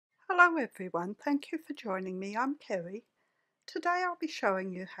Hello everyone, thank you for joining me. I'm Kerry. Today I'll be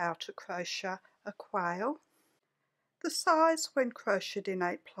showing you how to crochet a quail. The size when crocheted in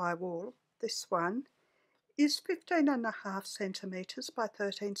 8-ply wool, this one, is 15.5 centimetres by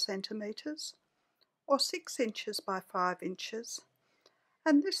 13 centimetres or 6 inches by 5 inches.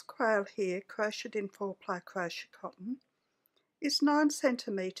 And this quail here, crocheted in 4-ply crochet cotton, is 9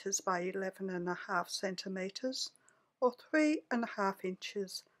 centimetres by 11.5 centimetres or 3.5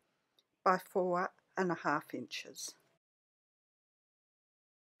 inches by 4.5 inches.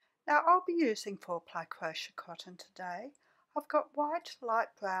 Now I'll be using 4-ply crochet cotton today. I've got white, light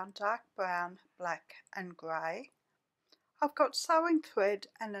brown, dark brown, black and grey. I've got sewing thread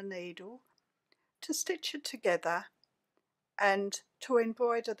and a needle to stitch it together and to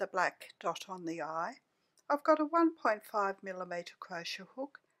embroider the black dot on the eye. I've got a 1.5mm crochet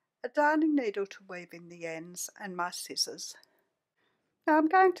hook, a darning needle to weave in the ends and my scissors. Now I'm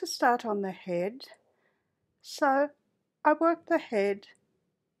going to start on the head. So I work the head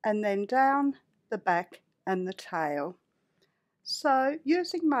and then down the back and the tail. So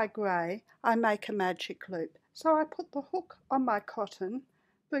using my grey, I make a magic loop. So I put the hook on my cotton,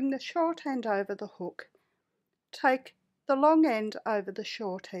 bring the short end over the hook, take the long end over the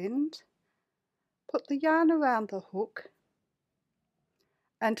short end, put the yarn around the hook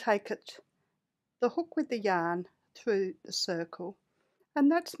and take the hook with the yarn through the circle, and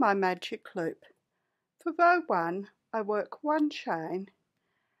that's my magic loop. For row 1 I work 1 chain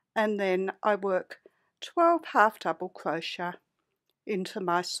and then I work 12 half double crochet into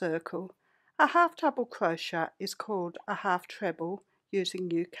my circle. A half double crochet is called a half treble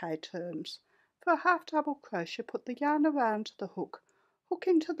using UK terms. For a half double crochet, put the yarn around the hook, hook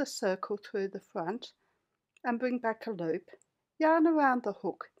into the circle through the front and bring back a loop, yarn around the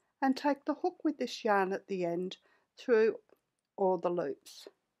hook and take the hook with this yarn at the end through all the loops.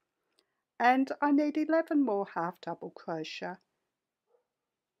 And I need 11 more half double crochet.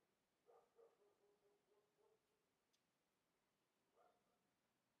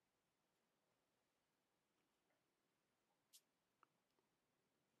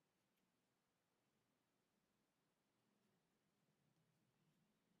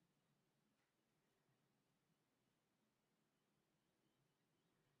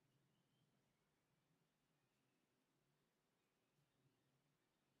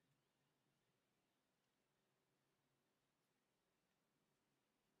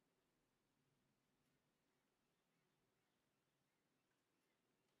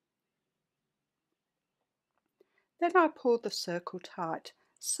 Then I pull the circle tight,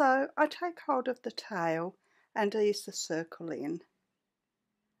 so I take hold of the tail and ease the circle in.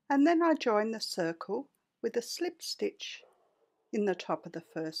 And then I join the circle with a slip stitch in the top of the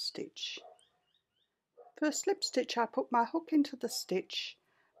first stitch. For a slip stitch, I put my hook into the stitch,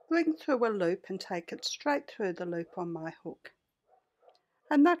 bring through a loop and take it straight through the loop on my hook.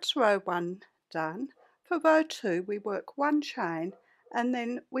 And that's row 1 done. For row 2 we work 1 chain and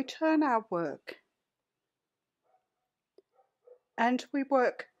then we turn our work. And we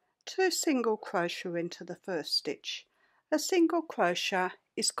work 2 single crochet into the first stitch. A single crochet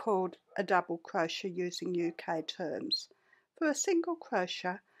is called a double crochet using UK terms. For a single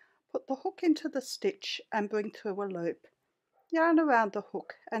crochet, put the hook into the stitch and bring through a loop, yarn around the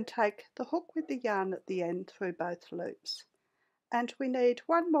hook and take the hook with the yarn at the end through both loops. And we need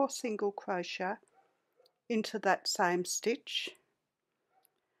 1 more single crochet into that same stitch.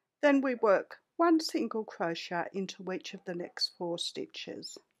 Then we work 1 single crochet into each of the next 4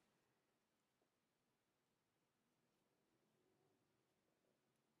 stitches.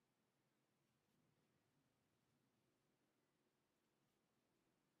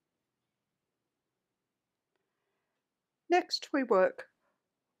 Next we work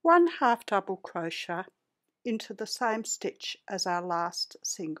 1 half double crochet into the same stitch as our last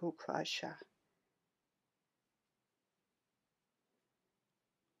single crochet.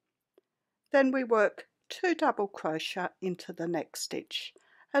 Then we work 2 double crochet into the next stitch.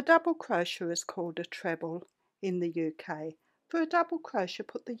 A double crochet is called a treble in the UK. For a double crochet,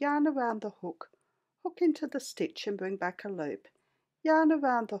 put the yarn around the hook, hook into the stitch and bring back a loop. Yarn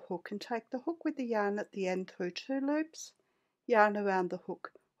around the hook and take the hook with the yarn at the end through 2 loops. Yarn around the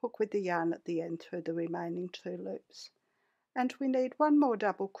hook, hook with the yarn at the end through the remaining 2 loops. And we need 1 more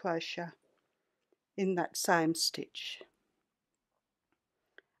double crochet in that same stitch.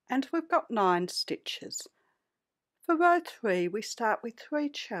 And we've got 9 stitches. For row 3 we start with 3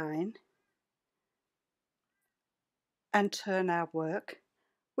 chain and turn our work.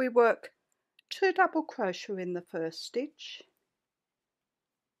 We work 2 double crochet in the first stitch,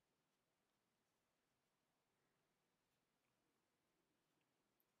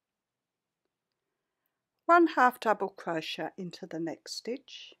 1 half double crochet into the next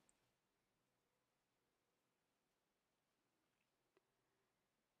stitch,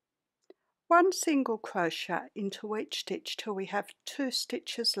 one single crochet into each stitch till we have 2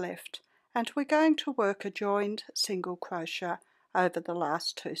 stitches left, and we're going to work a joined single crochet over the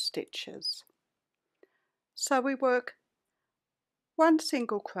last 2 stitches. So we work 1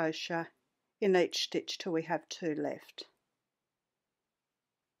 single crochet in each stitch till we have 2 left.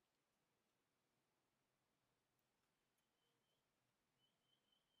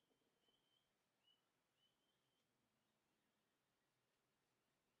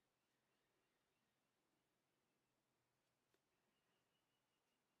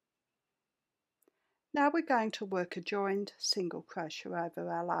 Now we're going to work a joined single crochet over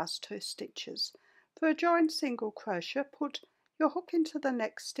our last 2 stitches. For a joined single crochet, put your hook into the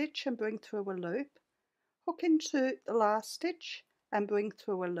next stitch and bring through a loop, hook into the last stitch and bring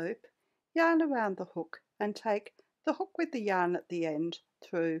through a loop, yarn around the hook and take the hook with the yarn at the end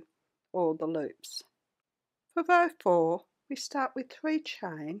through all the loops. For row 4, we start with 3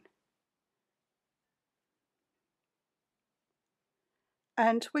 chain,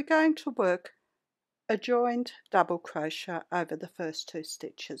 and we're going to work a joined double crochet over the first 2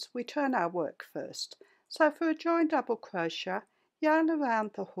 stitches. We turn our work first. So for a joined double crochet, yarn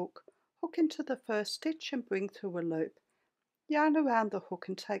around the hook, hook into the first stitch and bring through a loop, yarn around the hook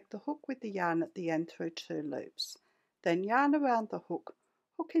and take the hook with the yarn at the end through 2 loops. Then yarn around the hook,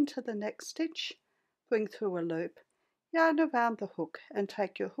 hook into the next stitch, bring through a loop, yarn around the hook and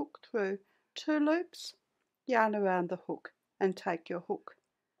take your hook through 2 loops, yarn around the hook and take your hook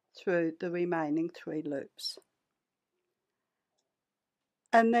through the remaining 3 loops.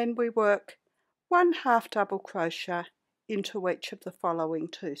 And then we work 1 half double crochet into each of the following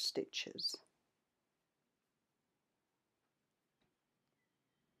 2 stitches.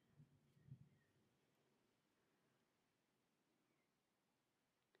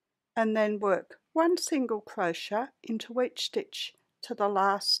 And then work 1 single crochet into each stitch to the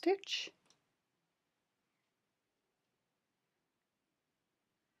last stitch,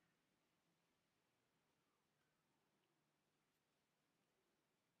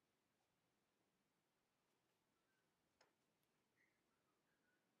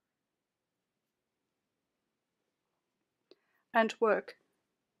 and work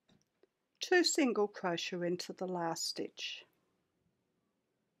 2 single crochet into the last stitch.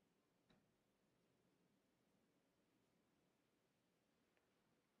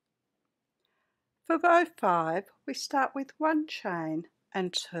 For row 5, we start with 1 chain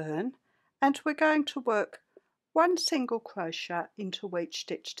and turn, and we're going to work 1 single crochet into each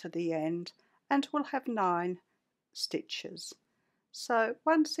stitch to the end, and we'll have 9 stitches. So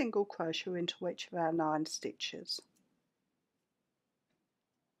 1 single crochet into each of our 9 stitches.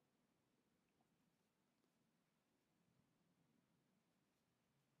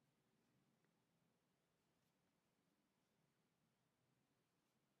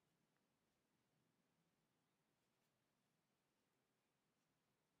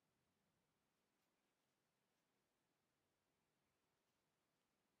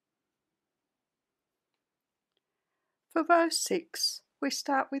 For row 6, we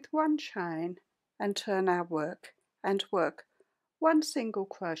start with 1 chain and turn our work and work 1 single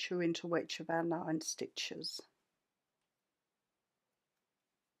crochet into each of our 9 stitches.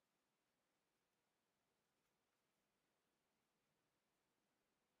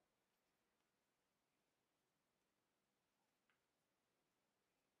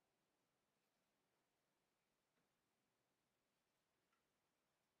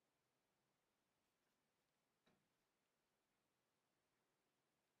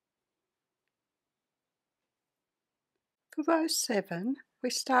 For row 7, we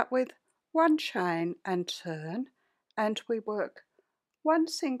start with 1 chain and turn, and we work 1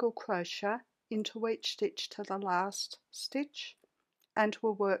 single crochet into each stitch to the last stitch, and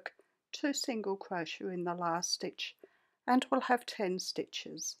we'll work 2 single crochet in the last stitch, and we'll have 10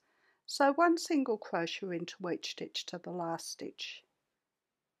 stitches. So 1 single crochet into each stitch to the last stitch.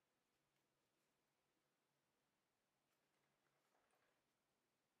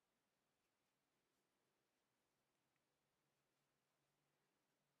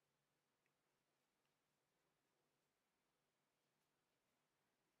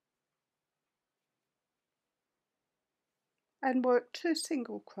 And work 2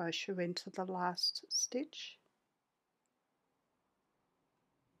 single crochet into the last stitch.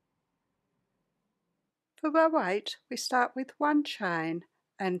 For row 8, we start with 1 chain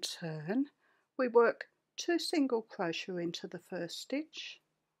and turn. We work 2 single crochet into the first stitch,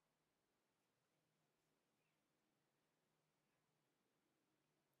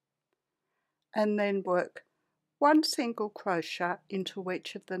 and then work 1 single crochet into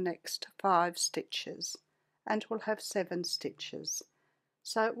each of the next 5 stitches, and we'll have 7 stitches.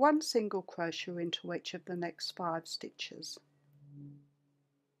 So 1 single crochet into each of the next 5 stitches.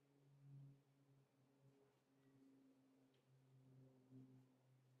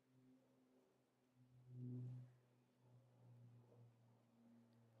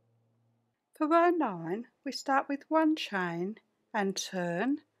 For row 9, we start with 1 chain and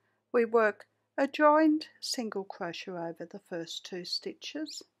turn. We work a joined single crochet over the first 2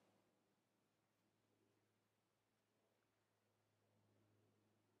 stitches,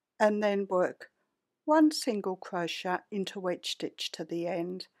 and then work 1 single crochet into each stitch to the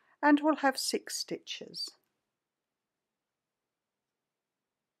end, and we'll have 6 stitches.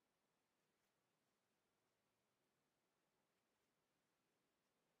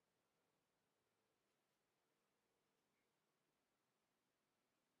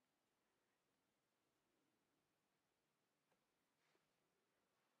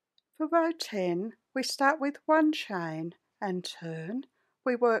 For row 10, we start with 1 chain and turn.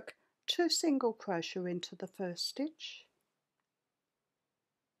 We work 2 single crochet into the first stitch,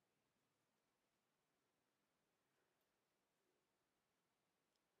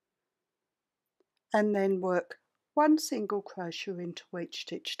 and then work 1 single crochet into each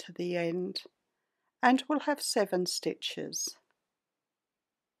stitch to the end, and we'll have 7 stitches.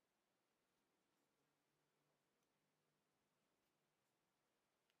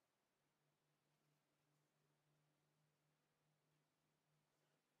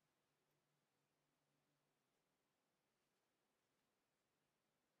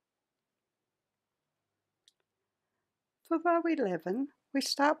 For row 11, we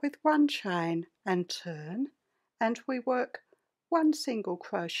start with 1 chain and turn, and we work 1 single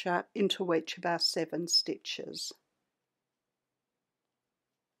crochet into each of our 7 stitches.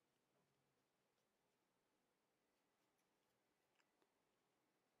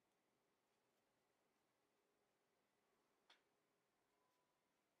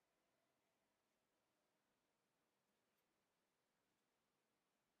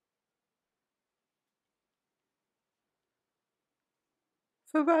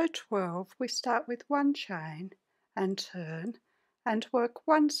 For row 12, we start with 1 chain and turn, and work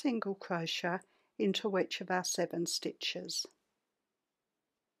 1 single crochet into each of our 7 stitches.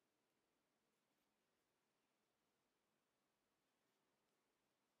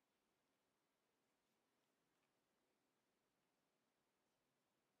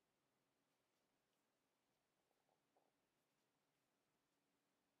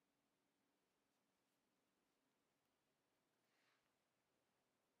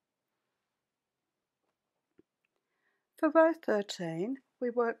 For row 13,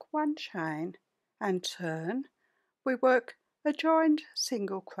 we work 1 chain and turn. We work a joined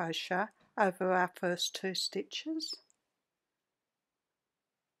single crochet over our first 2 stitches,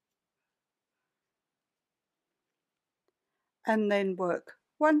 and then work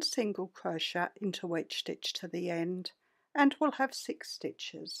 1 single crochet into each stitch to the end, and we'll have 6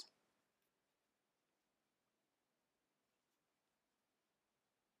 stitches.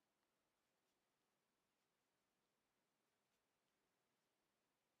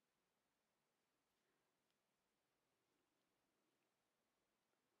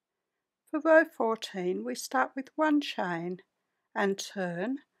 For row 14, we start with 1 chain and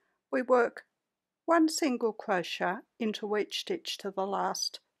turn. We work 1 single crochet into each stitch to the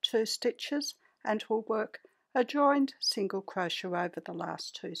last 2 stitches, and we'll work a joined single crochet over the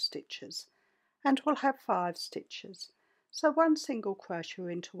last 2 stitches, and we'll have 5 stitches. So 1 single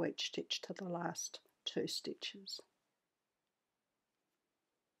crochet into each stitch to the last 2 stitches.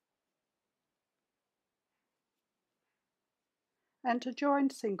 And a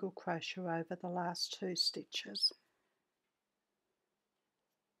joined single crochet over the last 2 stitches.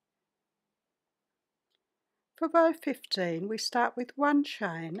 For row 15, we start with 1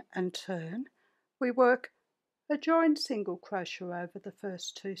 chain and turn. We work a joined single crochet over the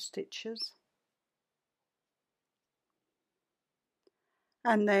first 2 stitches,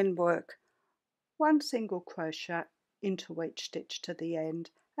 and then work 1 single crochet into each stitch to the end,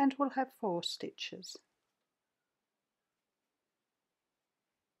 and we'll have 4 stitches.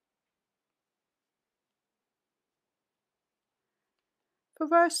 For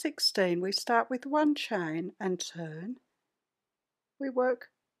row 16, we start with 1 chain and turn. We work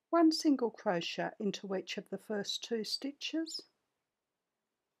 1 single crochet into each of the first 2 stitches,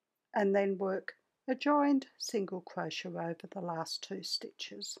 and then work a joined single crochet over the last 2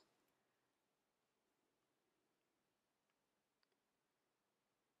 stitches.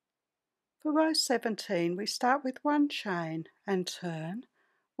 For row 17, we start with 1 chain and turn.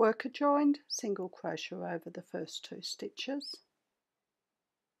 Work a joined single crochet over the first 2 stitches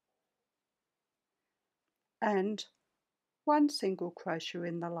and 1 single crochet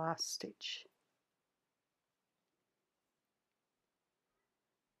in the last stitch.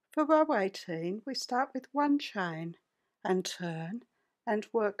 For row 18, we start with 1 chain and turn and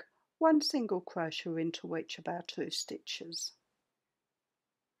work 1 single crochet into each of our 2 stitches.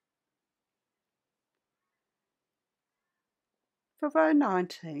 For row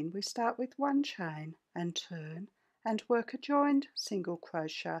 19, we start with 1 chain and turn and work a joined single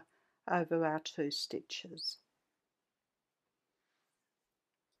crochet over our 2 stitches.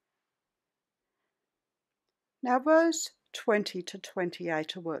 Now rows 20 to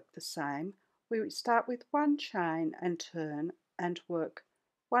 28 work the same. We start with 1 chain and turn and work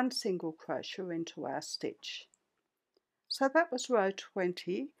 1 single crochet into our stitch. So that was row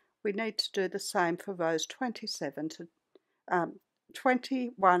 20. We need to do the same for rows 21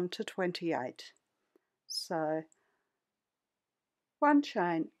 to 28. So 1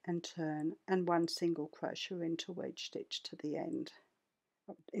 chain and turn and 1 single crochet into each stitch to the end,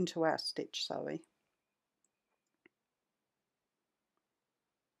 into our stitch, sorry.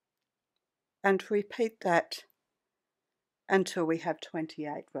 And repeat that until we have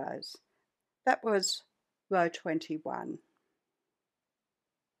 28 rows. That was row 21.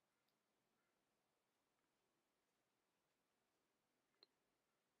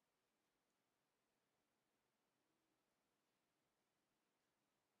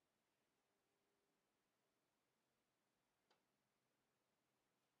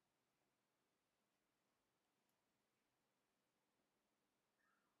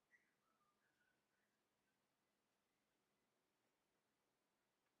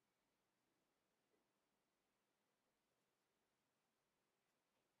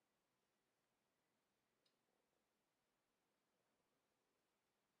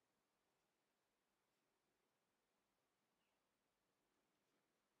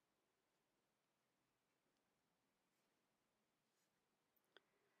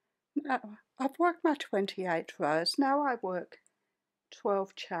 Now, I've worked my 28 rows. Now I work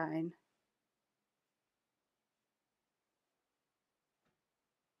 12 chain.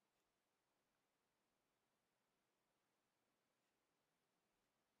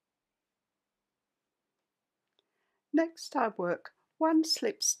 Next I work 1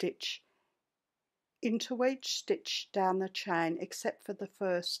 slip stitch into each stitch down the chain except for the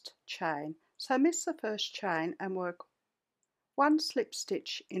first chain. So miss the first chain and work 1 slip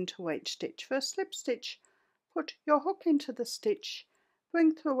stitch into each stitch. For a slip stitch, put your hook into the stitch,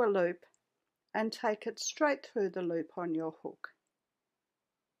 bring through a loop and take it straight through the loop on your hook.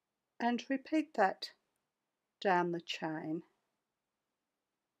 And repeat that down the chain.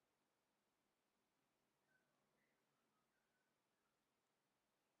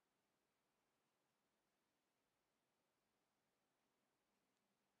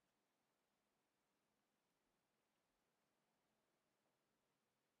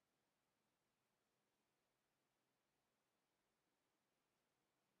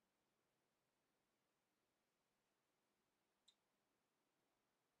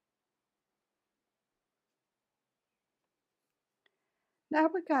 Now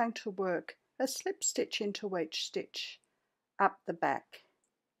we're going to work a slip stitch into each stitch up the back.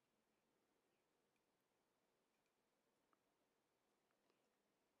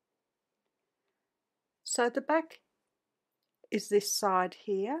 So the back is this side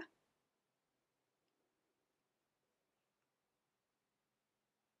here.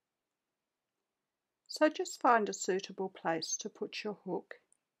 So just find a suitable place to put your hook.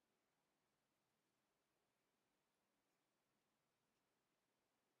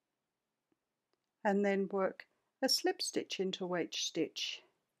 And then work a slip stitch into each stitch.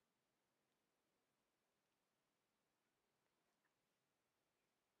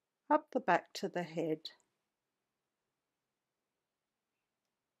 Up the back to the head.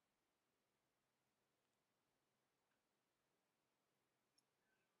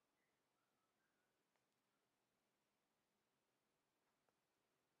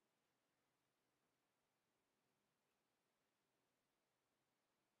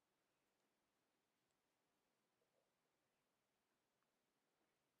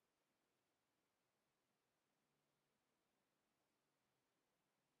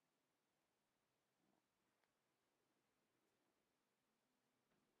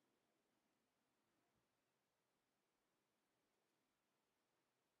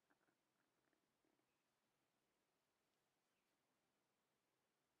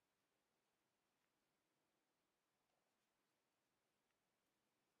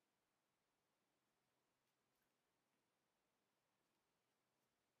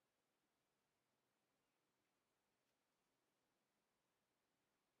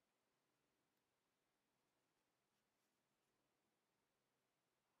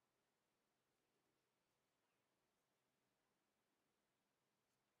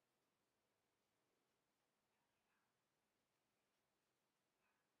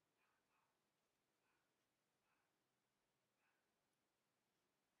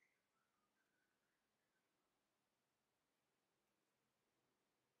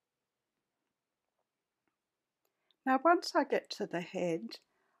 Now once I get to the head,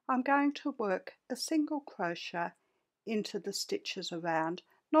 I'm going to work a single crochet into the stitches around,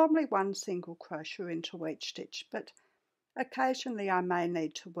 normally one single crochet into each stitch, but occasionally I may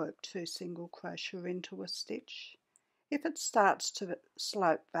need to work 2 single crochet into a stitch. If it starts to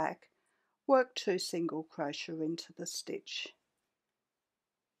slope back, work 2 single crochet into the stitch.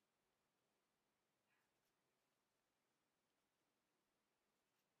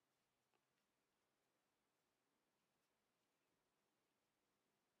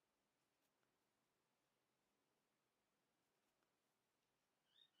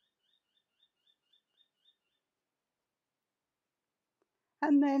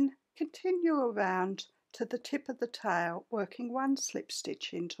 And then continue around to the tip of the tail, working 1 slip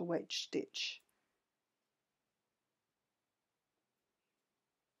stitch into each stitch.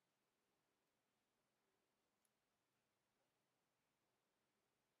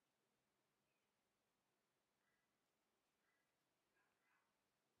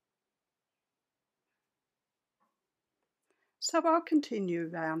 So I'll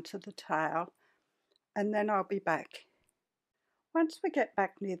continue round to the tail and then I'll be back. Once we get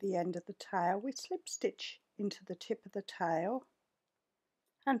back near the end of the tail, we slip stitch into the tip of the tail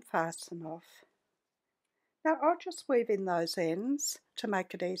and fasten off. Now I'll just weave in those ends to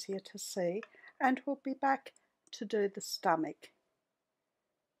make it easier to see, and we'll be back to do the stomach.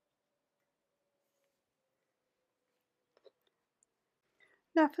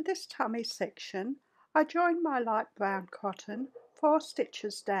 Now for this tummy section, I joined my light brown cotton 4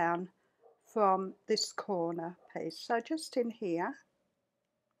 stitches down from this corner piece, so just in here,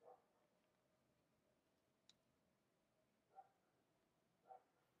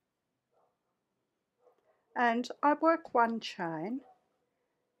 and I work 1 chain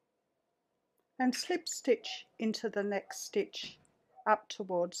and slip stitch into the next stitch up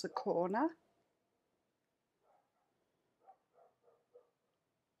towards the corner.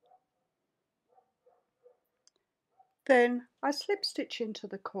 Then I slip stitch into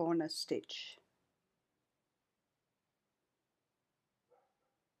the corner stitch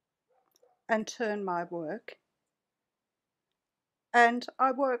and turn my work, and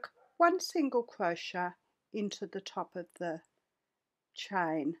I work 1 single crochet into the top of the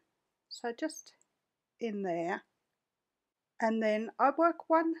chain, so just in there, and then I work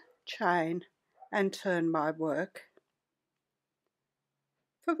 1 chain and turn my work.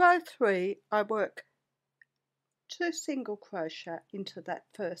 For row 3 I work 2 single crochet into that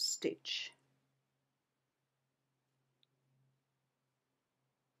first stitch,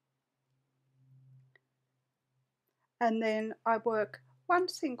 and then I work 1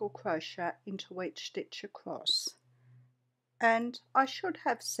 single crochet into each stitch across, and I should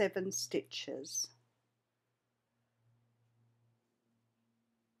have 7 stitches.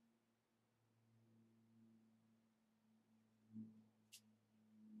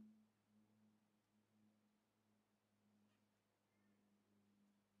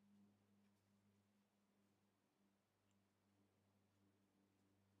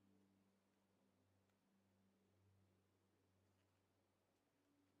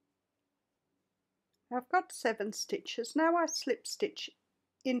 I've got 7 stitches. Now I slip stitch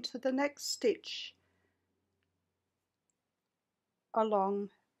into the next stitch along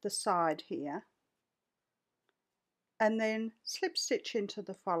the side here, and then slip stitch into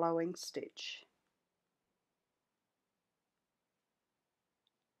the following stitch.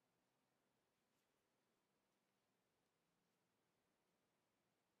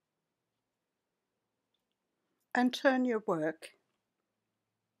 And turn your work.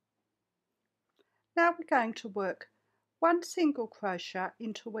 Now we're going to work 1 single crochet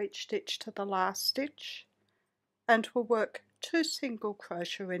into each stitch to the last stitch, and we'll work 2 single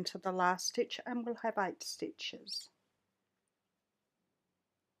crochet into the last stitch, and we'll have 8 stitches.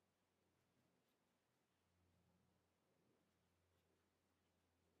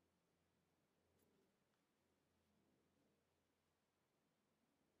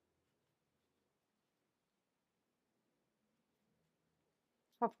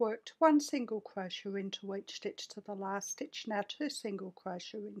 I've worked 1 single crochet into each stitch to the last stitch, now 2 single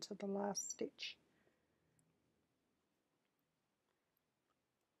crochet into the last stitch.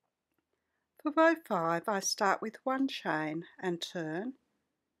 For row 5 I start with 1 chain and turn.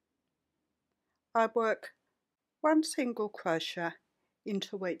 I work 1 single crochet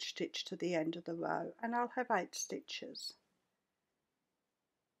into each stitch to the end of the row, and I'll have 8 stitches.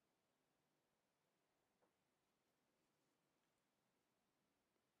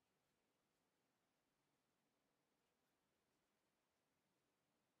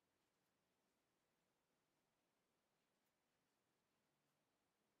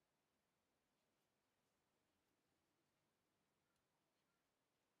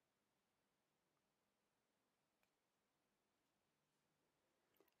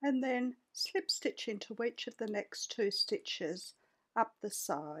 and then slip stitch into each of the next 2 stitches up the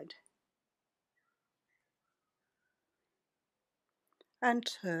side and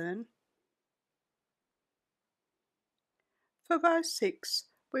turn. For row 6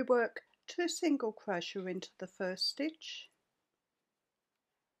 we work 2 single crochet into the first stitch,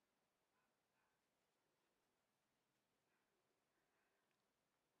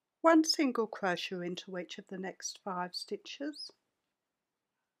 one single crochet into each of the next 5 stitches,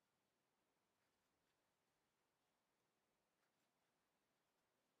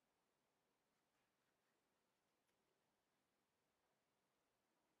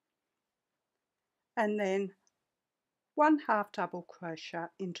 and then 1 half double crochet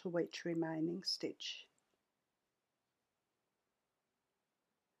into each remaining stitch.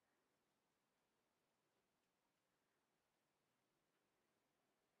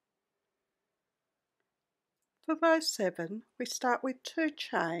 For row 7 we start with 2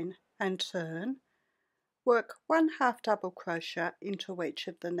 chain and turn, work 1 half double crochet into each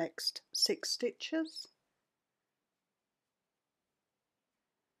of the next 6 stitches,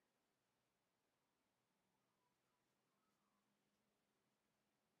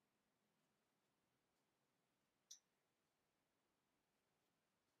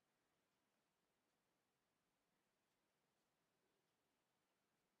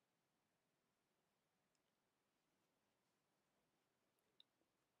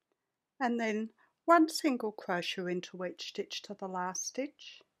 and then 1 single crochet into each stitch to the last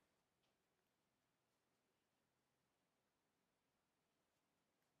stitch,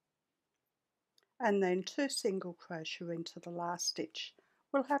 and then 2 single crochet into the last stitch.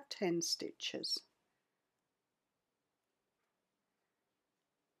 We'll have 10 stitches.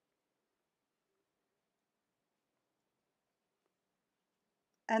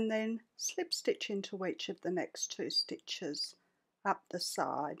 And then slip stitch into each of the next 2 stitches up the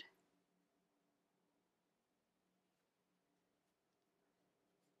side.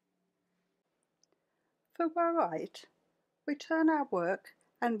 For row 8 we turn our work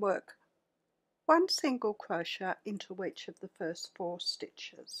and work 1 single crochet into each of the first 4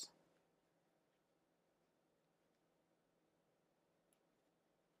 stitches.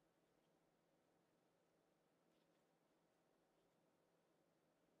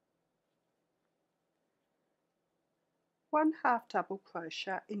 One half double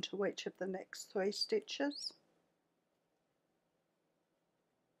crochet into each of the next 3 stitches,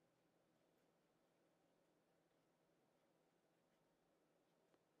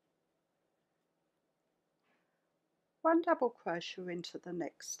 one double crochet into the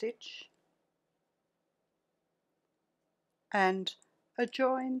next stitch, and a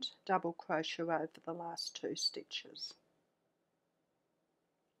joined double crochet over the last 2 stitches.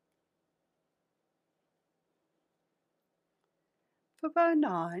 For row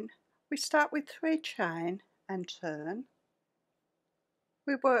 9 we start with 3 chain and turn.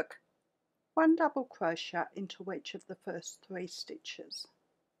 We work 1 double crochet into each of the first 3 stitches,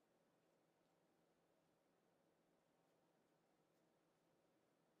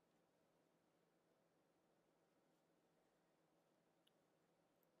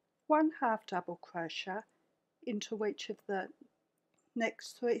 one half double crochet into each of the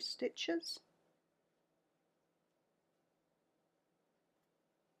next 3 stitches,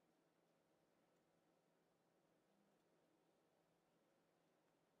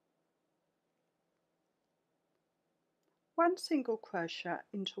 one single crochet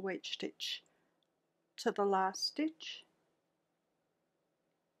into each stitch to the last stitch,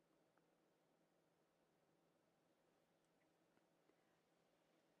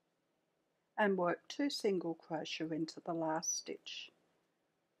 and work 2 single crochet into the last stitch,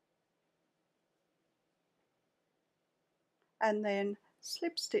 and then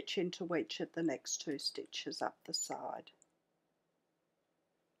slip stitch into each of the next 2 stitches up the side.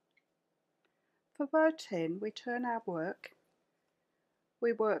 For row 10 we turn our work.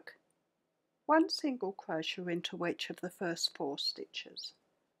 We work 1 single crochet into each of the first 4 stitches,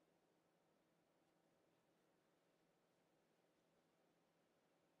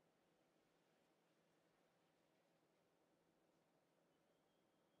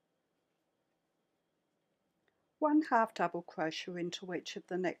 one half double crochet into each of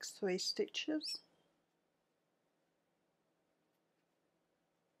the next 3 stitches,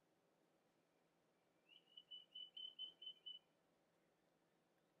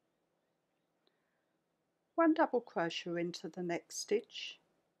 one double crochet into the next stitch,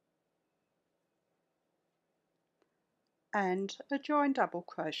 and a join double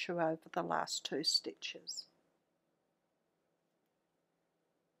crochet over the last 2 stitches.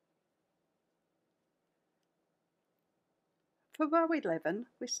 For row 11,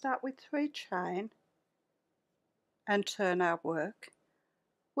 we start with 3 chain and turn our work.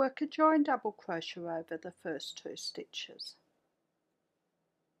 Work a join double crochet over the first 2 stitches.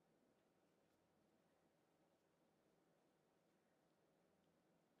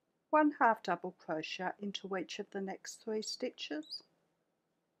 One half double crochet into each of the next 3 stitches.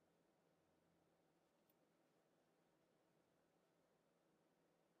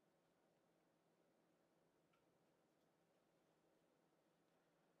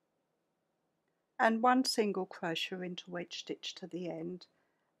 And 1 single crochet into each stitch to the end,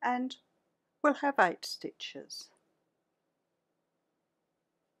 and we'll have 8 stitches.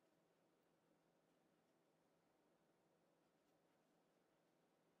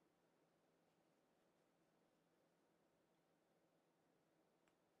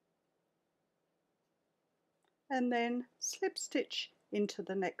 And then slip stitch into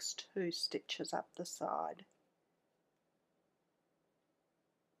the next 2 stitches up the side.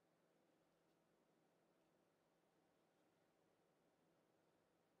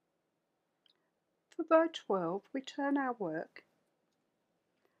 For row 12, we turn our work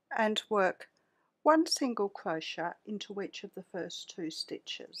and work 1 single crochet into each of the first 2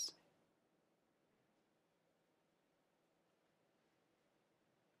 stitches.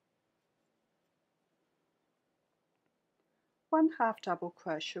 One half double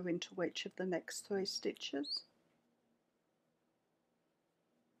crochet into each of the next 3 stitches.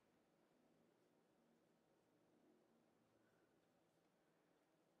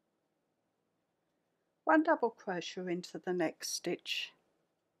 One double crochet into the next stitch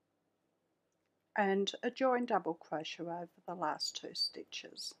and a join double crochet over the last 2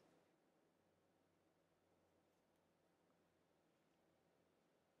 stitches.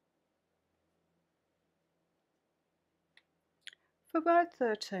 For row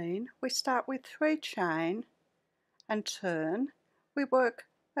 13, we start with 3 chain and turn. We work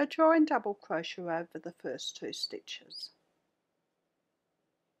a join double crochet over the first 2 stitches.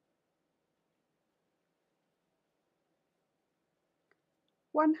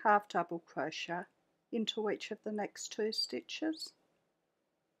 One half double crochet into each of the next 2 stitches.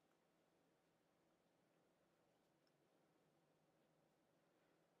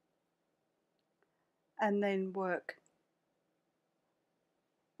 And then work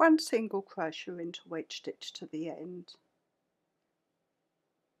 1 single crochet into each stitch to the end.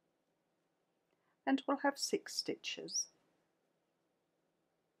 And we'll have 6 stitches.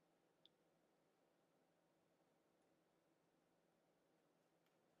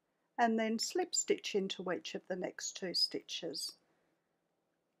 And then slip stitch into each of the next 2 stitches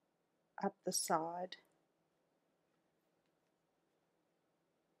up the side.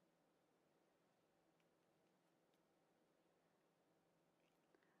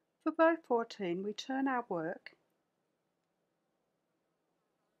 For row 14, we turn our work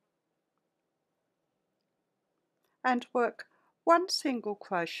and work 1 single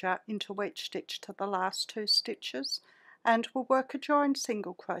crochet into each stitch to the last 2 stitches, and we'll work a join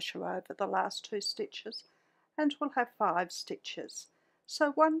single crochet over the last 2 stitches, and we'll have 5 stitches.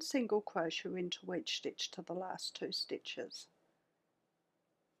 So 1 single crochet into each stitch to the last 2 stitches.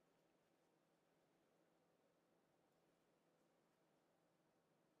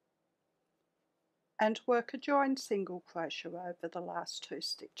 And work a join single crochet over the last 2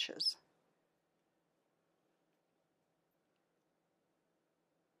 stitches.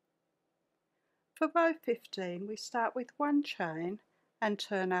 For row 15, we start with 1 chain and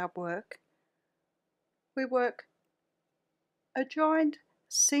turn our work. We work a joined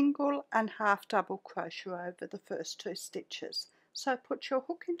single and half double crochet over the first 2 stitches. So put your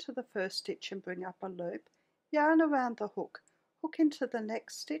hook into the first stitch and bring up a loop, yarn around the hook, hook into the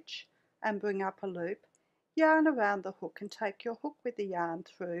next stitch and bring up a loop, yarn around the hook and take your hook with the yarn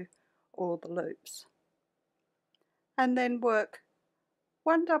through all the loops. And then work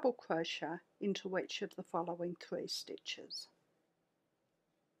 1 double crochet into each of the following 3 stitches.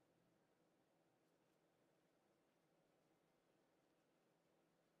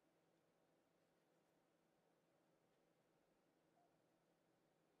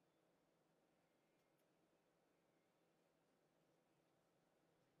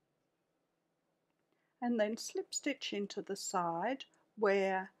 And then slip stitch into the side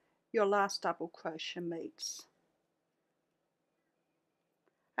where your last double crochet meets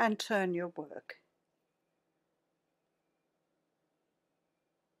and turn your work.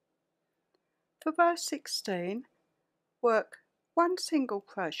 For row 16, work 1 single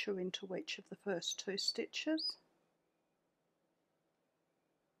crochet into each of the first 2 stitches,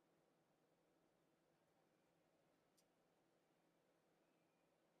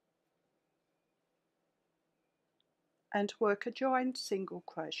 and work a joined single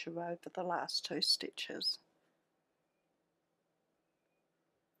crochet over the last 2 stitches.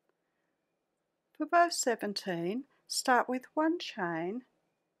 For row 17, start with 1 chain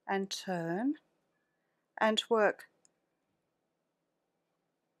and turn and work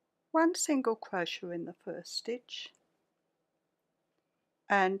 1 single crochet in the first stitch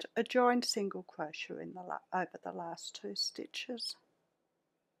and a joined single crochet in over the last 2 stitches.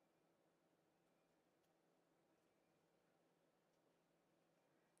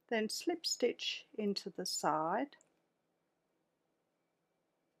 Then slip stitch into the side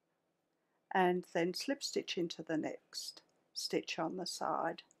and then slip stitch into the next stitch on the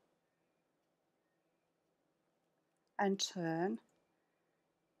side and turn.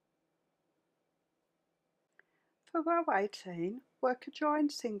 For row 18, work a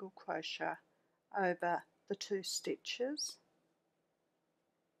joined single crochet over the 2 stitches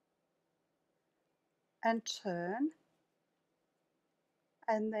and turn,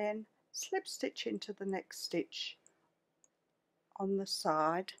 and then slip stitch into the next stitch on the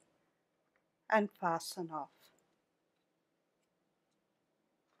side and fasten off.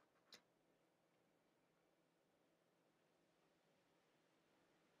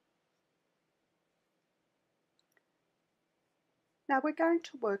 Now we're going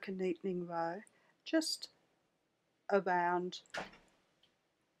to work a neatening row just around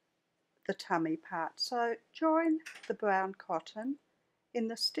the tummy part. So join the brown cotton in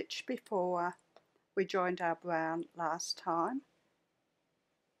the stitch before we joined our brown last time,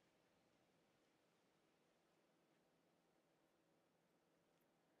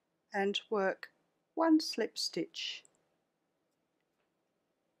 and work 1 slip stitch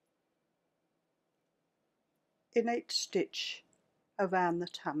in each stitch around the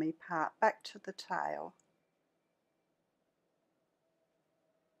tummy part back to the tail.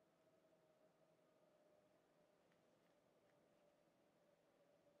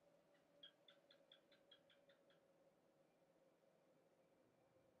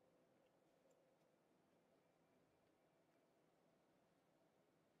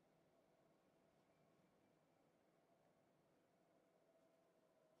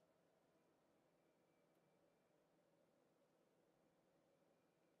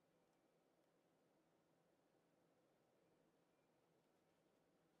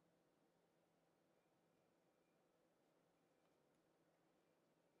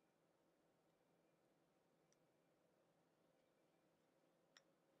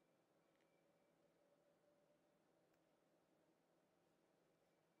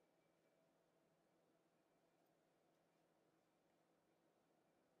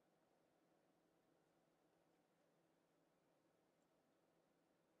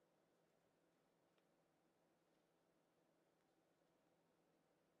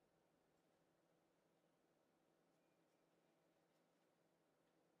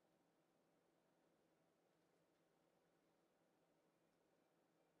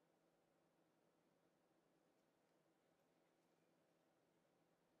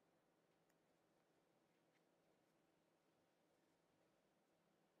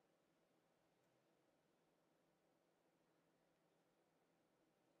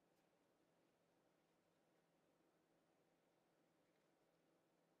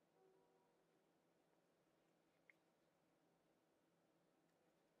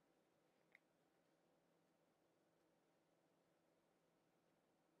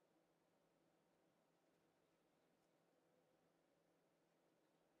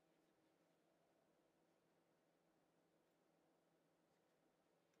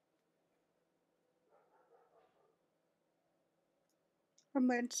 And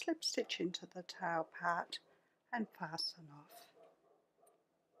then slip stitch into the tail part and fasten off.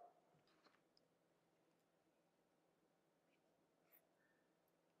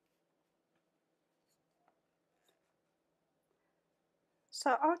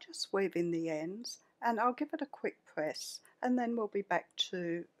 So I'll just weave in the ends and I'll give it a quick press and then we'll be back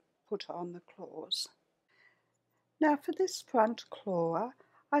to put on the claws. Now for this front claw,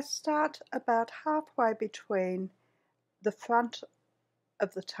 I start about halfway between the front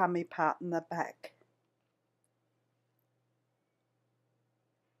of the tummy part and the back.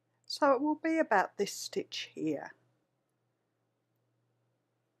 So it will be about this stitch here.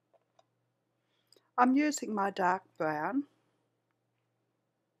 I'm using my dark brown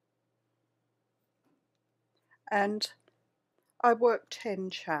and I work 10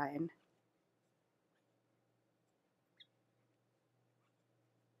 chain.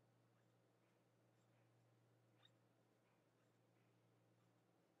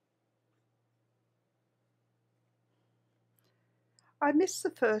 I missed the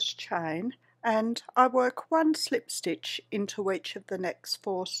first chain and I work one slip stitch into each of the next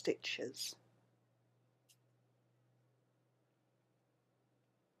 4 stitches.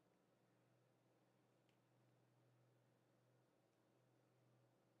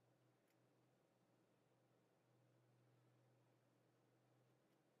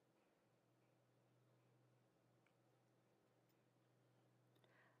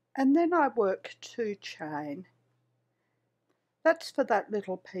 And then I work 2 chain. That's for that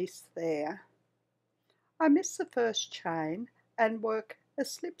little piece there. I miss the first chain and work a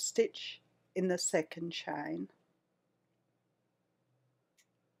slip stitch in the second chain.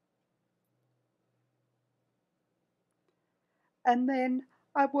 And then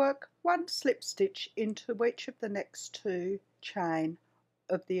I work one slip stitch into each of the next 2 chain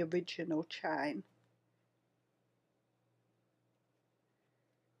of the original chain.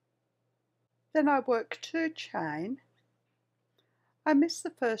 Then I work 2 chain. I miss the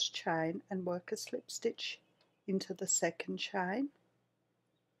first chain and work a slip stitch into the second chain,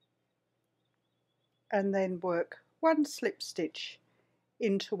 and then work one slip stitch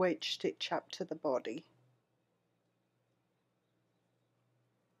into each stitch up to the body.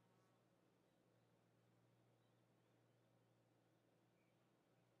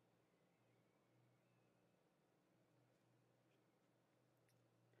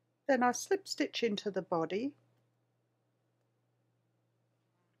 Then I slip stitch into the body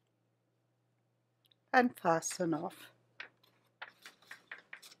and fasten off.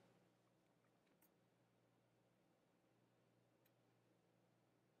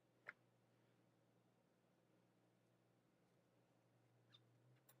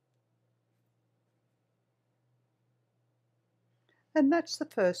 And that's the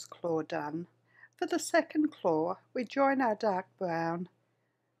first claw done. For the second claw, we join our dark brown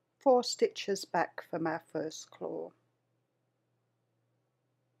 4 stitches back from our first claw.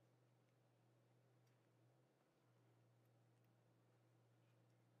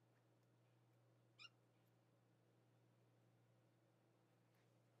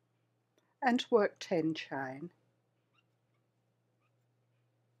 And work 10 chain.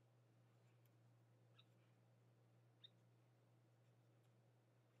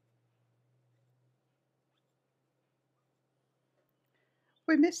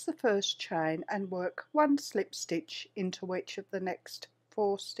 We miss the first chain and work one slip stitch into each of the next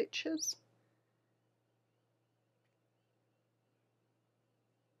 4 stitches.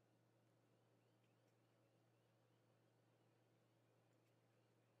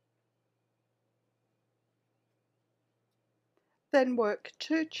 Then work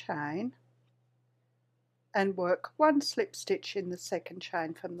 2 chain and work one slip stitch in the second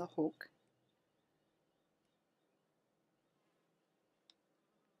chain from the hook.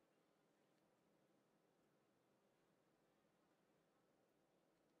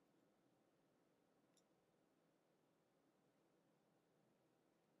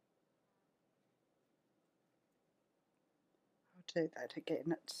 I'll do that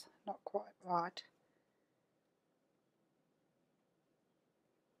again, it's not quite right.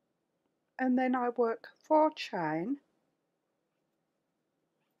 And then I work 4 chain.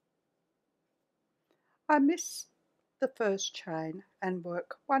 I miss the first chain and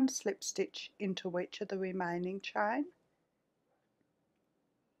work one slip stitch into each of the remaining chain.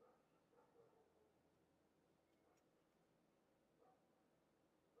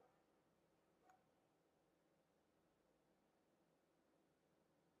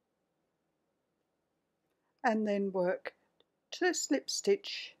 And then work 2 slip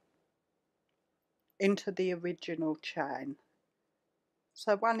stitch into the original chain.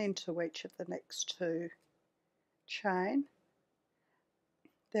 So one into each of the next 2 chain,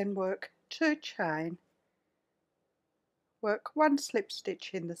 then work 2 chain, work one slip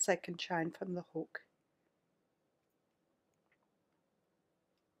stitch in the second chain from the hook,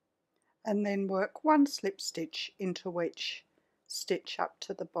 and then work one slip stitch into each stitch up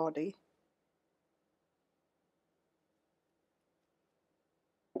to the body.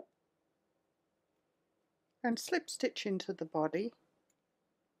 And slip stitch into the body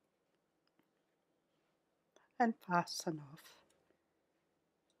and fasten off.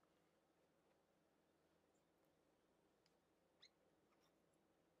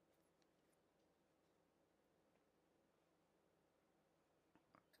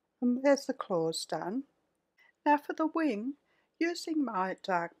 And there's the claws done. Now for the wing, using my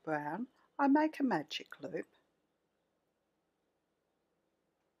dark brown, I make a magic loop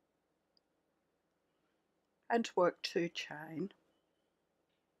and work 2 chain.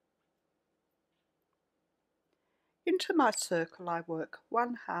 Into my circle I work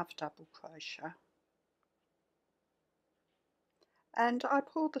 1/2 double crochet and I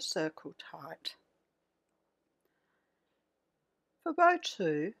pull the circle tight. For row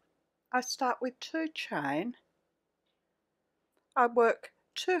 2, I start with 2 chain. I work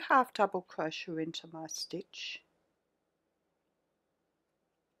 2 half double crochet into my stitch,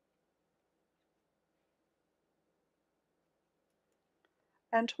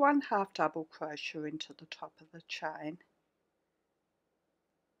 and 1 half double crochet into the top of the chain.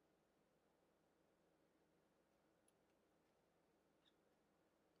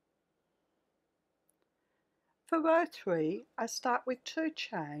 For row 3, I start with 2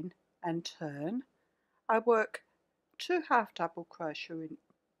 chain and turn. I work 2 half double crochet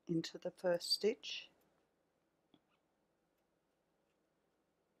into the first stitch,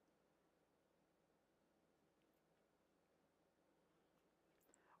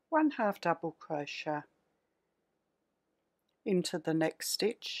 one half double crochet into the next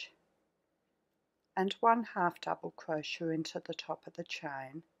stitch, and 1 half double crochet into the top of the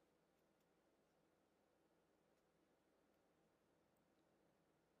chain.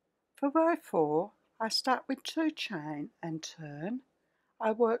 For row 4, I start with 2 chain and turn.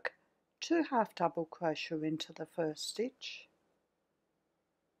 I work 2 half double crochet into the first stitch,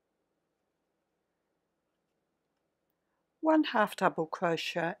 1 half double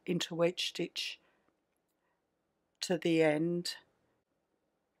crochet into each stitch to the end,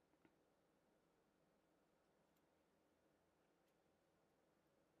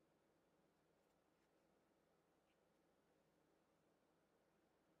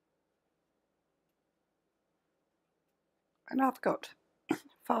 and I've got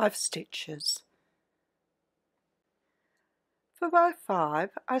 5 stitches. For row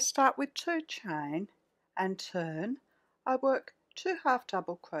 5, I start with 2 chain and turn. I work 2 half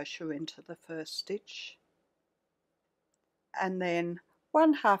double crochet into the first stitch, and then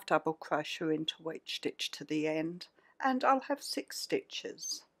 1 half double crochet into each stitch to the end, and I'll have 6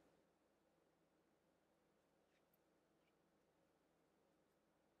 stitches.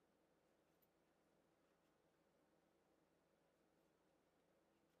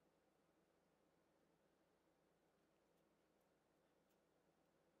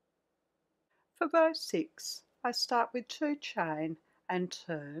 For row 6, I start with 2 chain and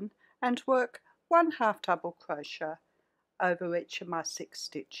turn and work 1 half double crochet over each of my 6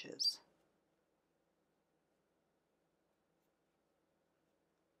 stitches.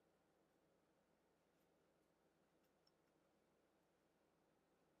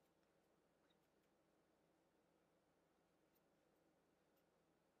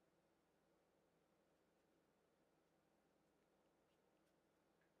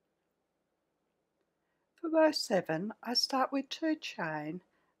 For row 7, I start with 2 chain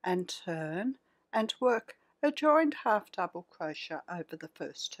and turn and work a joined half double crochet over the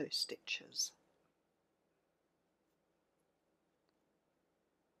first 2 stitches.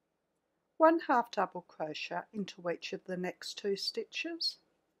 1 half double crochet into each of the next 2 stitches,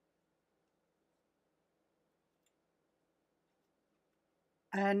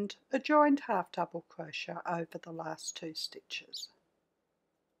 and a joined half double crochet over the last 2 stitches.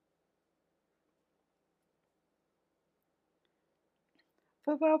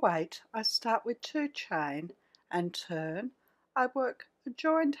 For row 8, I start with 2 chain and turn. I work a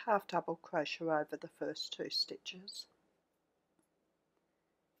joined half double crochet over the first 2 stitches,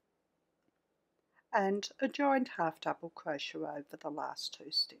 and a joined half double crochet over the last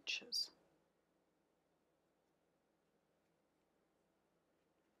 2 stitches.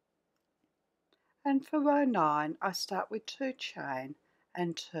 And for row 9, I start with 2 chain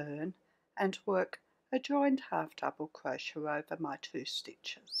and turn and work a joined half double crochet over my 2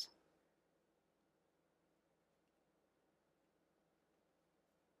 stitches.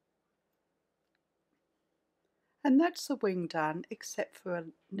 And that's the wing done, except for a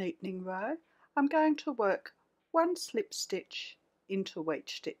neatening row. I'm going to work 1 slip stitch into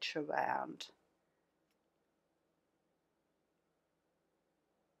each stitch around.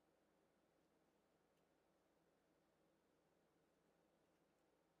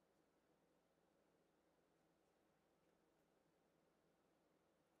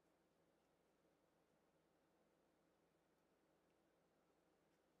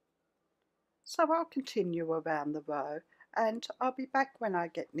 So I'll continue around the row, and I'll be back when I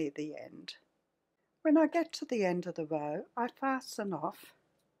get near the end. When I get to the end of the row, I fasten off,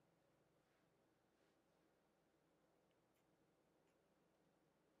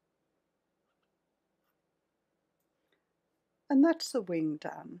 and that's the wing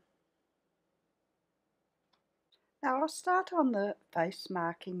done. Now I'll start on the face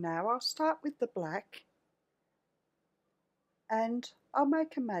marking now. I'll start with the black, and I'll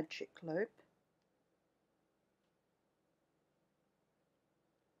make a magic loop,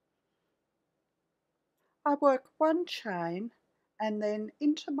 I work 1 chain and then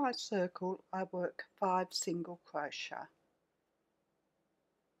into my circle I work 5 single crochet.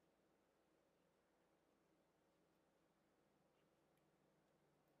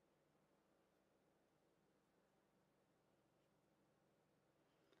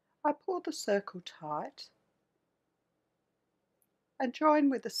 I pull the circle tight and join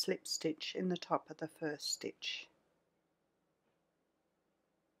with a slip stitch in the top of the first stitch.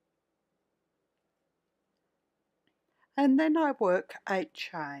 And then I work 8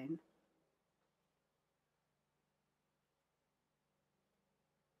 chain.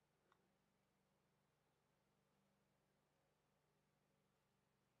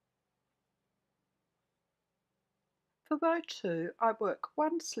 For row 2 I work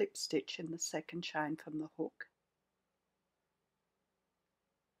 1 slip stitch in the second chain from the hook.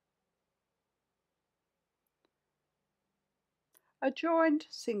 A joined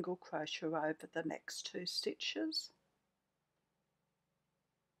single crochet over the next 2 stitches.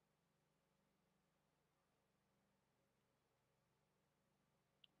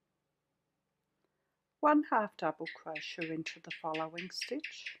 One half double crochet into the following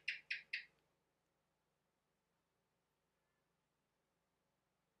stitch.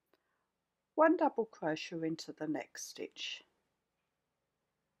 One double crochet into the next stitch.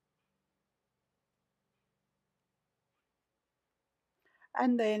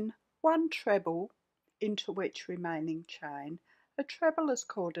 And then 1 treble into each remaining chain. A treble is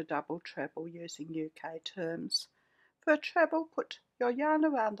called a double treble using UK terms. For a treble, put your yarn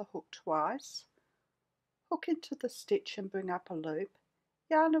around the hook twice, hook into the stitch and bring up a loop,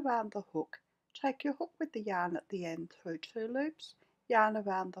 yarn around the hook, take your hook with the yarn at the end through 2 loops, yarn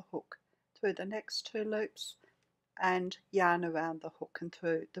around the hook through the next 2 loops, and yarn around the hook and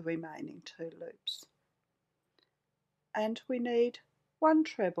through the remaining 2 loops. And we need 1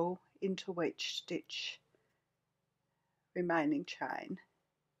 treble into each stitch remaining chain.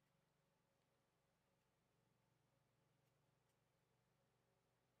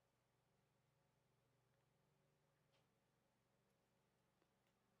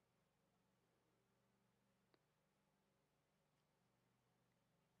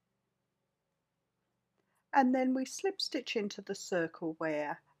 And then we slip stitch into the circle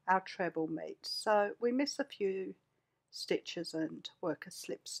where our treble meets, so we miss a few stitches and work a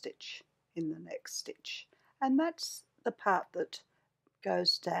slip stitch in the next stitch, and that's the part that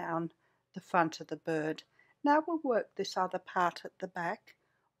goes down the front of the bird. Now we'll work this other part at the back.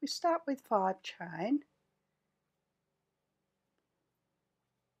 We start with 5 chain,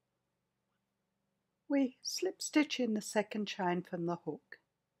 we slip stitch in the second chain from the hook,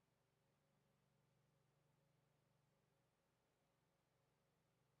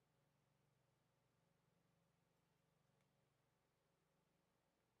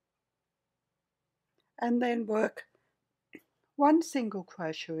 and then work 1 single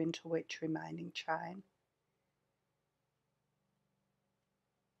crochet into each remaining chain.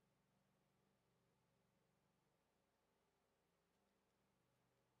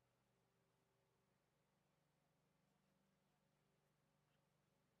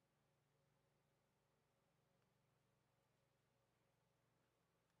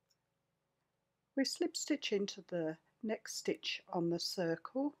 We slip stitch into the next stitch on the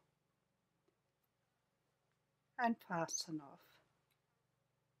circle and fasten off.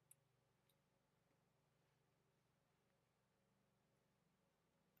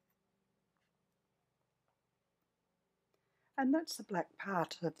 And that's the black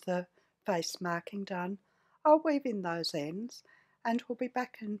part of the face marking done. I'll weave in those ends and we'll be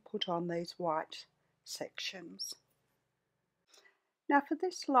back and put on these white sections. Now for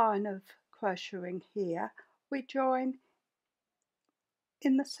this line of crocheting here, we join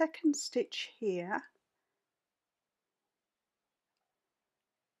in the second stitch here.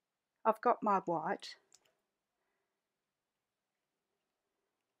 I've got my white,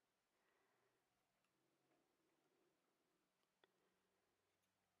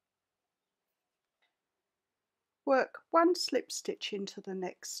 work 1 slip stitch into the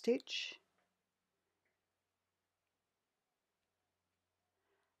next stitch,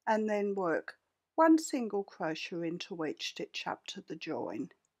 and then work 1 single crochet into each stitch up to the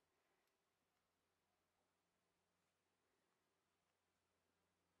join.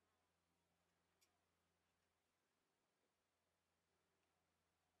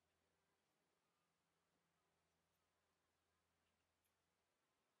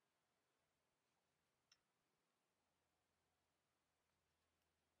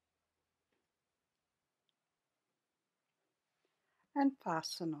 And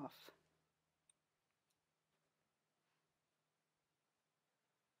fasten off.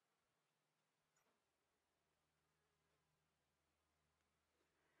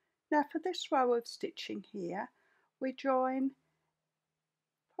 Now for this row of stitching here, we join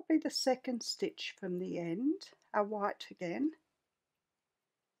probably the second stitch from the end, our white again,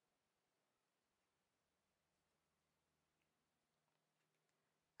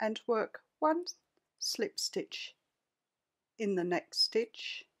 and work one slip stitch in the next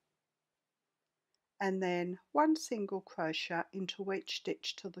stitch, and then one single crochet into each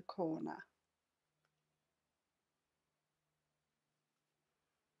stitch to the corner.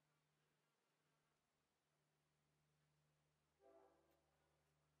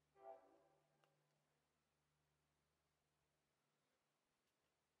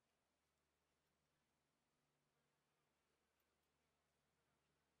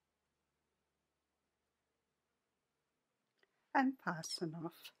 And fasten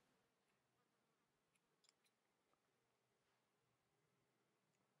off.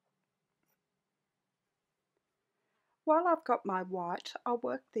 While I've got my white, I'll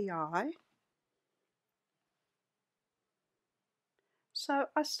work the eye. So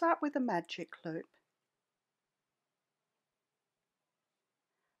I start with a magic loop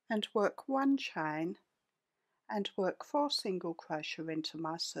and work one chain and work 4 single crochet into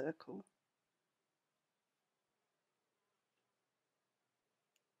my circle.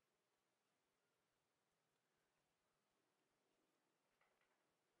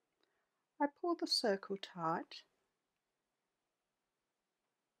 I pull the circle tight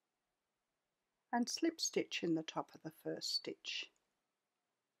and slip stitch in the top of the first stitch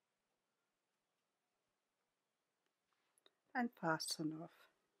and fasten off.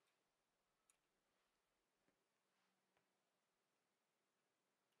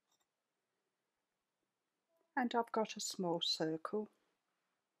 And I've got a small circle.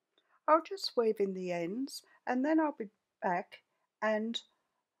 I'll just weave in the ends and then I'll be back and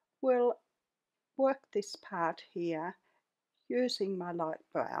we'll work this part here using my light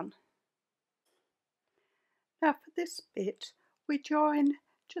brown. Now for this bit we join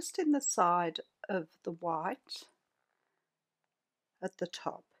just in the side of the white at the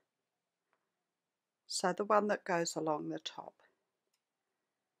top, so the one that goes along the top.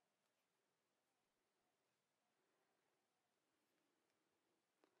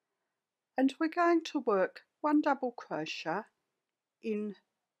 And we're going to work one double crochet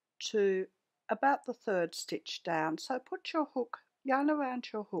into about the 3rd stitch down. So put your hook, yarn around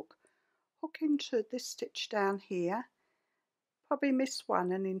your hook, hook into this stitch down here, probably miss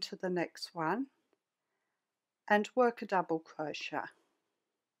one and into the next one, and work a double crochet.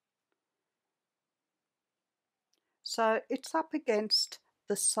 So it's up against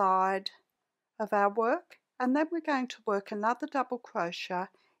the side of our work, and then we're going to work another double crochet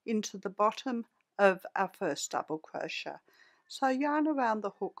into the bottom of our first double crochet. So yarn around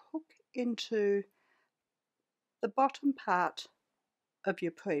the hook, hook into the bottom part of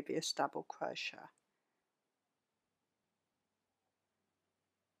your previous double crochet.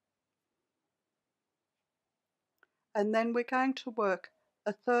 And then we're going to work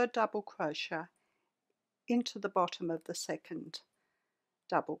a 3rd double crochet into the bottom of the 2nd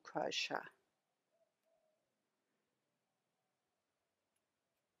double crochet.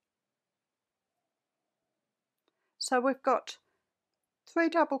 So we've got 3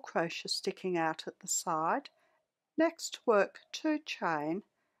 double crochets sticking out at the side. Next work 2 chain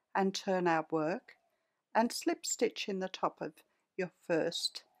and turn our work and slip stitch in the top of your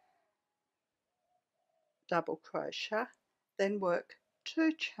first double crochet, then work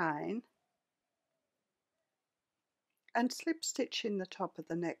 2 chain and slip stitch in the top of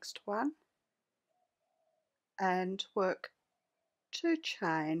the next one and work 2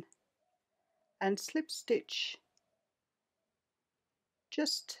 chain and slip stitch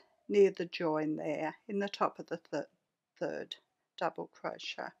just near the join there in the top of the third double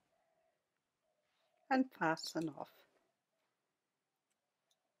crochet and fasten off.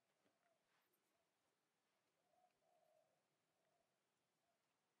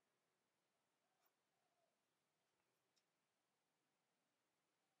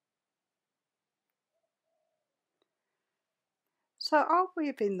 So I'll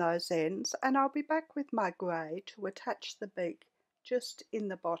weave in those ends and I'll be back with my grey to attach the beak just in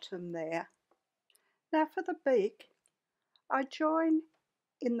the bottom there. Now for the beak, I join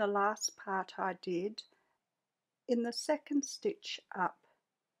in the last part I did in the 2nd stitch up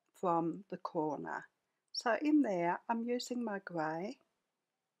from the corner. So in there I'm using my grey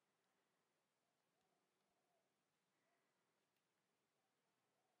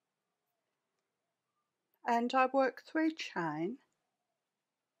and I work 3 chain.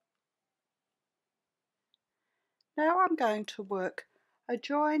 Now I'm going to work a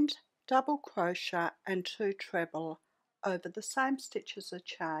joined double crochet and 2 treble over the same stitch as a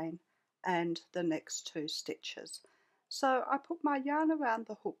chain and the next 2 stitches. So I put my yarn around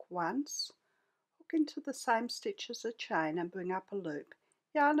the hook once, hook into the same stitch as a chain and bring up a loop,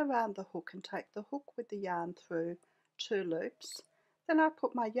 yarn around the hook and take the hook with the yarn through 2 loops. Then I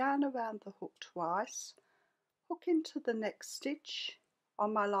put my yarn around the hook twice, hook into the next stitch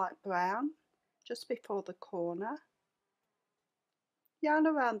on my light brown just before the corner, yarn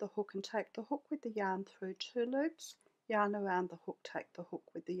around the hook and take the hook with the yarn through 2 loops, yarn around the hook, take the hook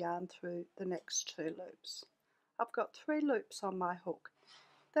with the yarn through the next 2 loops. I've got 3 loops on my hook.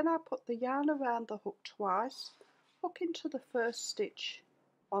 Then I put the yarn around the hook twice, hook into the first stitch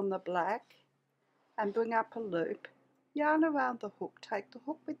on the black and bring up a loop, yarn around the hook, take the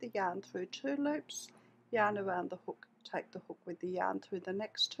hook with the yarn through 2 loops, yarn around the hook, take the hook with the yarn through the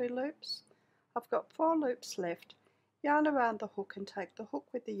next 2 loops. I've got 4 loops left, yarn around the hook and take the hook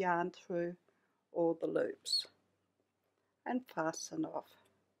with the yarn through all the loops and fasten off.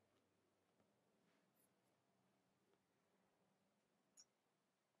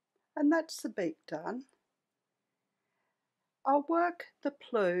 And that's the beak done. I'll work the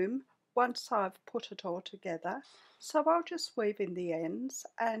plume once I've put it all together, so I'll just weave in the ends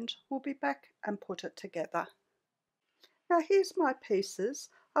and we'll be back and put it together. Now here's my pieces.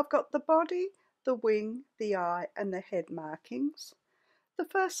 I've got the body, the wing, the eye and the head markings. The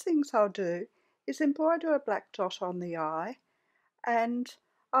first things I'll do is embroider a black dot on the eye, and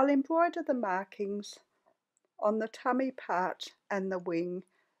I'll embroider the markings on the tummy part and the wing.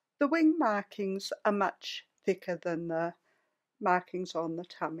 The wing markings are much thicker than the markings on the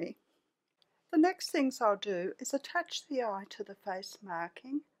tummy. The next things I'll do is attach the eye to the face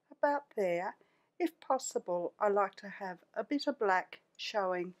marking about there. If possible, I like to have a bit of black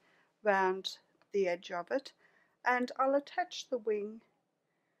showing round the edge of it, and I'll attach the wing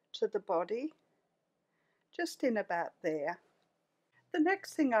to the body just in about there. The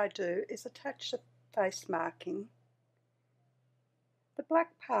next thing I do is attach the face marking. The black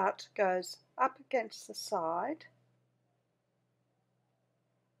part goes up against the side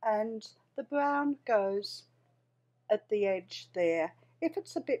and the brown goes at the edge there. If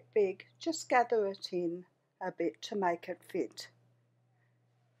it's a bit big, just gather it in a bit to make it fit.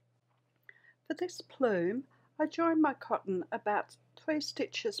 For this plume, I join my cotton about 3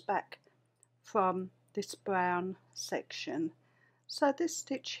 stitches back from this brown section. So this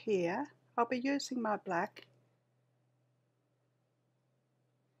stitch here, I'll be using my black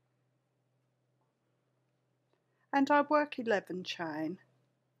and I work 11 chain.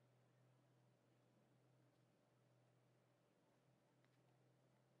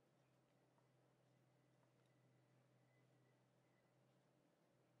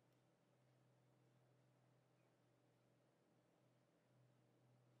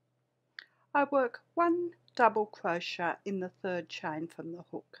 I work 1 double crochet in the 3rd chain from the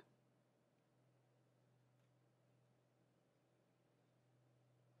hook.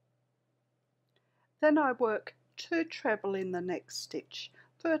 Then I work 2 treble in the next stitch.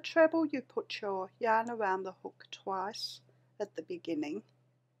 For a treble you put your yarn around the hook twice at the beginning.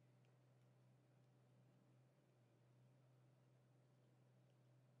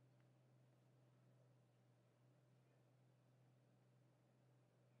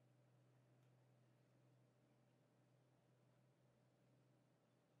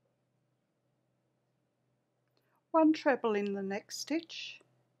 One treble in the next stitch,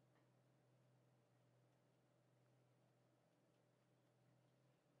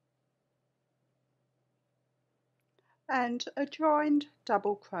 and a joined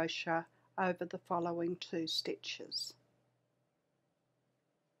double crochet over the following 2 stitches.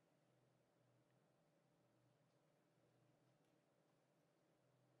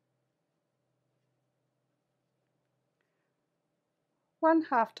 One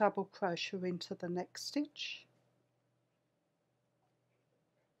half double crochet into the next stitch,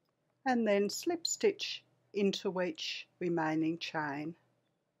 and then slip stitch into each remaining chain.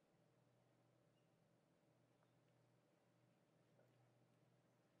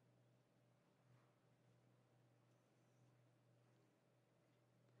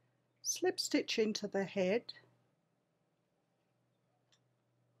 Slip stitch into the head,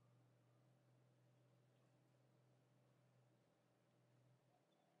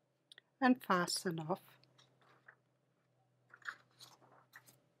 and fasten off.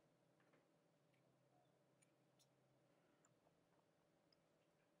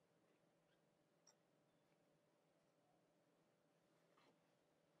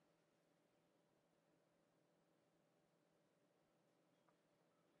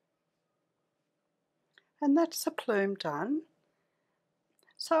 And that's the plume done.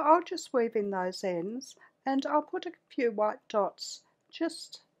 So I'll just weave in those ends and I'll put a few white dots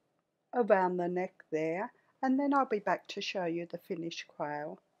just around the neck there, and then I'll be back to show you the finished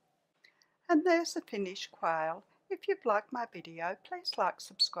quail. And there's the finished quail. If you've liked my video, please like,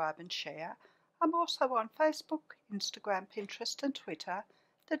 subscribe and share. I'm also on Facebook, Instagram, Pinterest and Twitter.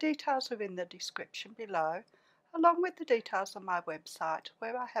 The details are in the description below, along with the details on my website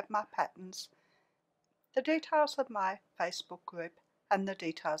where I have my patterns, the details of my Facebook group and the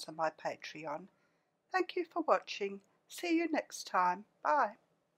details of my Patreon. Thank you for watching. See you next time. Bye.